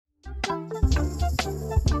Oh,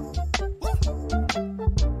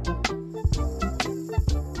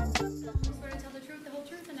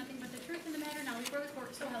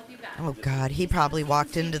 God, he probably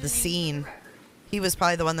walked into the scene. He was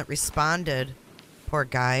probably the one that responded. Poor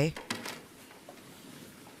guy.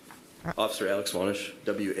 Officer Alex Wanish,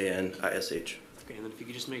 W-A-N-I-S-H. Okay, and then if you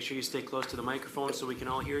could just make sure you stay close to the microphone so we can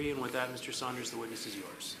all hear you. And with that, Mr. Saunders, the witness is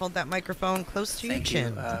yours. Hold that microphone close to your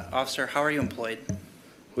chin. Officer, how are you employed?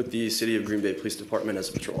 With the City of Green Bay Police Department as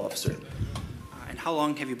a patrol officer. And how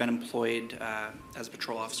long have you been employed as a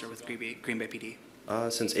patrol officer with Green Bay PD?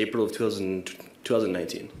 Since April of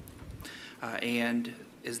 2019. And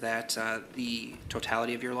is that the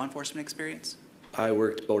totality of your law enforcement experience? I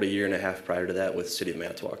worked about a year and a half prior to that with City of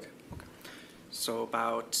Manitowoc. Okay. So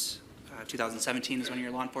about 2017 is when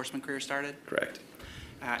your law enforcement career started? Correct.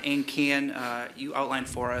 And can you outline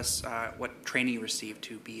for us what training you received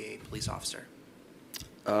to be a police officer?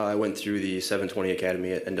 I went through the 720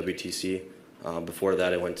 Academy at NWTC. Before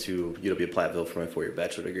that, I went to UW-Platteville for my 4-year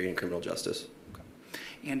bachelor degree in criminal justice. Okay.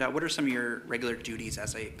 And what are some of your regular duties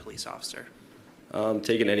as a police officer?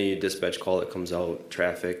 Taking any dispatch call that comes out,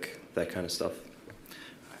 traffic, that kind of stuff.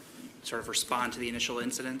 Sort of respond to the initial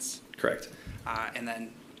incidents? Correct. And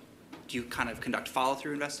then do you kind of conduct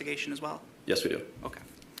follow-through investigation as well? Yes, we do. Okay.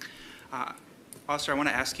 Officer, I want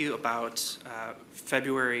to ask you about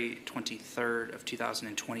February 23rd of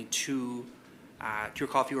 2022. Do you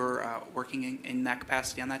recall if you were working in that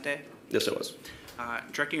capacity on that day? Yes, I was.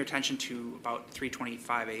 Directing your attention to about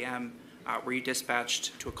 3:25 a.m., were you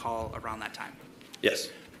dispatched to a call around that time? Yes.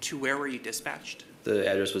 To where were you dispatched? The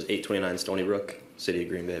address was 829 Stony Brook, City of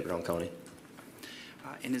Green Bay, Brown County.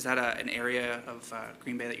 And is that an area of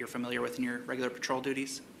Green Bay that you're familiar with in your regular patrol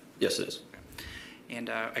duties? Yes, it is. Okay. And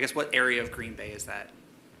I guess what area of Green Bay is that?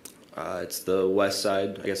 It's the west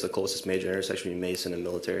side. I guess the closest major intersection would be Mason and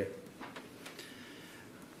Military.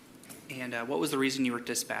 And what was the reason you were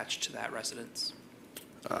dispatched to that residence?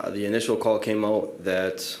 The initial call came out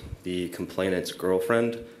that the complainant's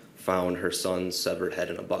girlfriend found her son's severed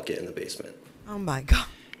head in a bucket in the basement. Oh, my God.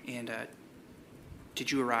 And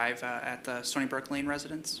did you arrive at the Stony Brook Lane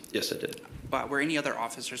residence? Yes, I did. But were any other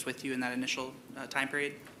officers with you in that initial time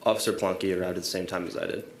period? Officer Plonky arrived at the same time as I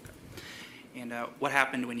did. And what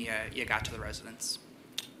happened when you got to the residence?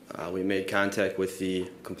 We made contact with the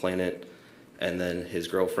complainant and then his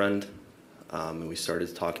girlfriend, and we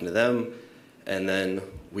started talking to them. And then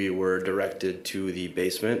we were directed to the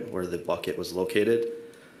basement where the bucket was located.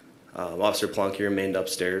 Officer Plonky remained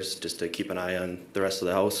upstairs just to keep an eye on the rest of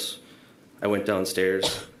the house. I went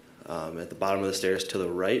downstairs. At the bottom of the stairs to the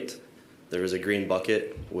right, there was a green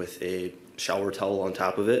bucket with a shower towel on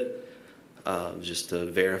top of it, just to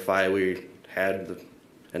verify we had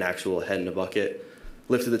an actual head in the bucket.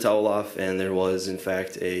 Lifted the towel off, and there was, in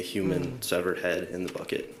fact, a human severed head in the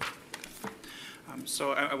bucket.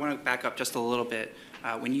 So I want to back up just a little bit.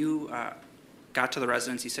 When you got to the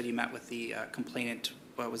residence, you said you met with the complainant.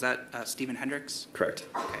 Was that Stephen Hendricks? Correct.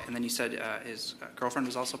 Okay. And then you said his girlfriend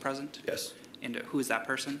was also present? Yes. And who is that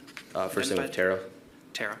person? First name was Tara.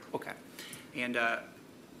 Tara, okay. And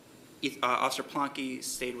Officer Plonky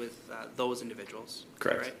stayed with those individuals?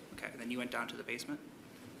 Correct. Is that right? Okay. And then you went down to the basement?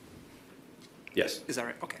 Yes. Is that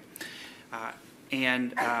right? Okay.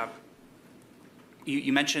 And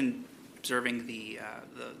you mentioned observing the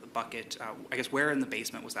bucket. I guess where in the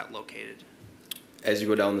basement was that located? As you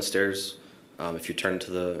go down the stairs, if you turn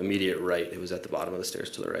to the immediate right, it was at the bottom of the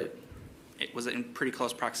stairs to the right. Was it in pretty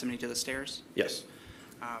close proximity to the stairs? Yes.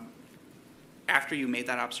 After you made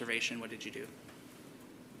that observation, what did you do?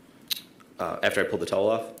 After I pulled the towel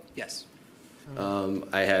off? Yes.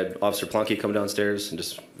 I had Officer Plonky come downstairs and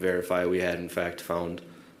just verify we had, in fact, found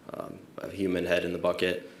a human head in the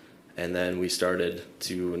bucket. And then we started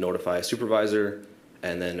to notify a supervisor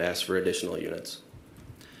and then ask for additional units.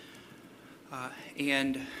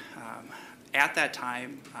 At that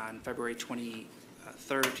time, on February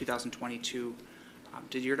 23rd, 2022,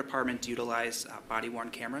 did your department utilize body-worn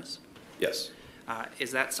cameras? Yes.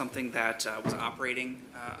 Is that something that was operating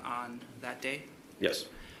on that day? Yes.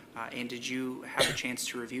 And did you have a chance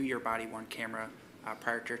to review your body-worn camera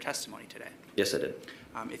prior to your testimony today? Yes, I did.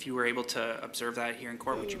 If you were able to observe that here in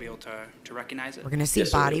court, would you be able to recognize it? We're going to see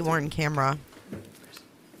Yes, body-worn camera.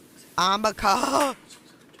 Amica.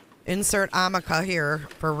 Insert Amica here,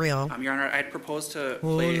 for real. Your Honor, I'd propose to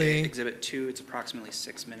play Exhibit 2. It's approximately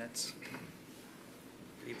 6 minutes.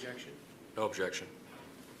 Any objection? No objection.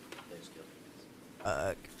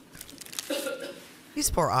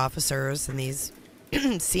 These poor officers and these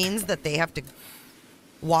scenes that they have to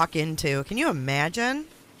walk into. Can you imagine?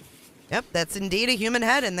 Yep, that's indeed a human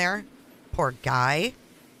head in there. Poor guy.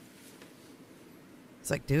 It's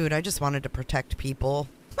like, dude, I just wanted to protect people.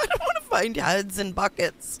 I don't want to find heads in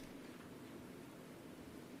buckets.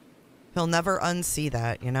 He'll never unsee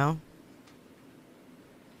that, you know?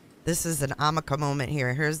 This is an Amaka moment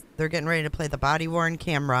here. They're getting ready to play the body-worn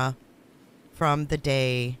camera from the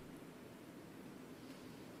day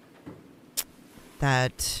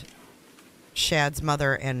that Shad's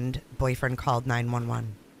mother and boyfriend called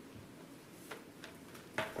 911.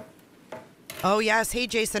 Oh, yes. Hey,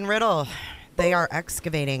 Jason Riddle. They are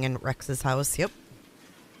excavating in Rex's house. Yep.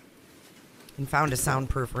 And found a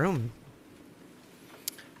soundproof room.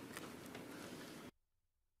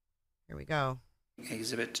 Here we go.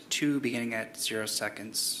 Exhibit 2 beginning at 0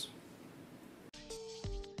 seconds.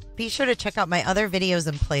 Be sure to check out my other videos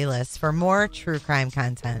and playlists for more true crime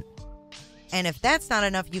content. And if that's not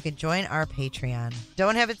enough, you can join our Patreon.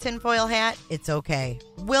 Don't have a tinfoil hat? It's okay.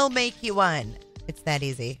 We'll make you one. It's that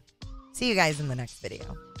easy. See you guys in the next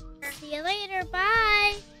video. See you later. Bye.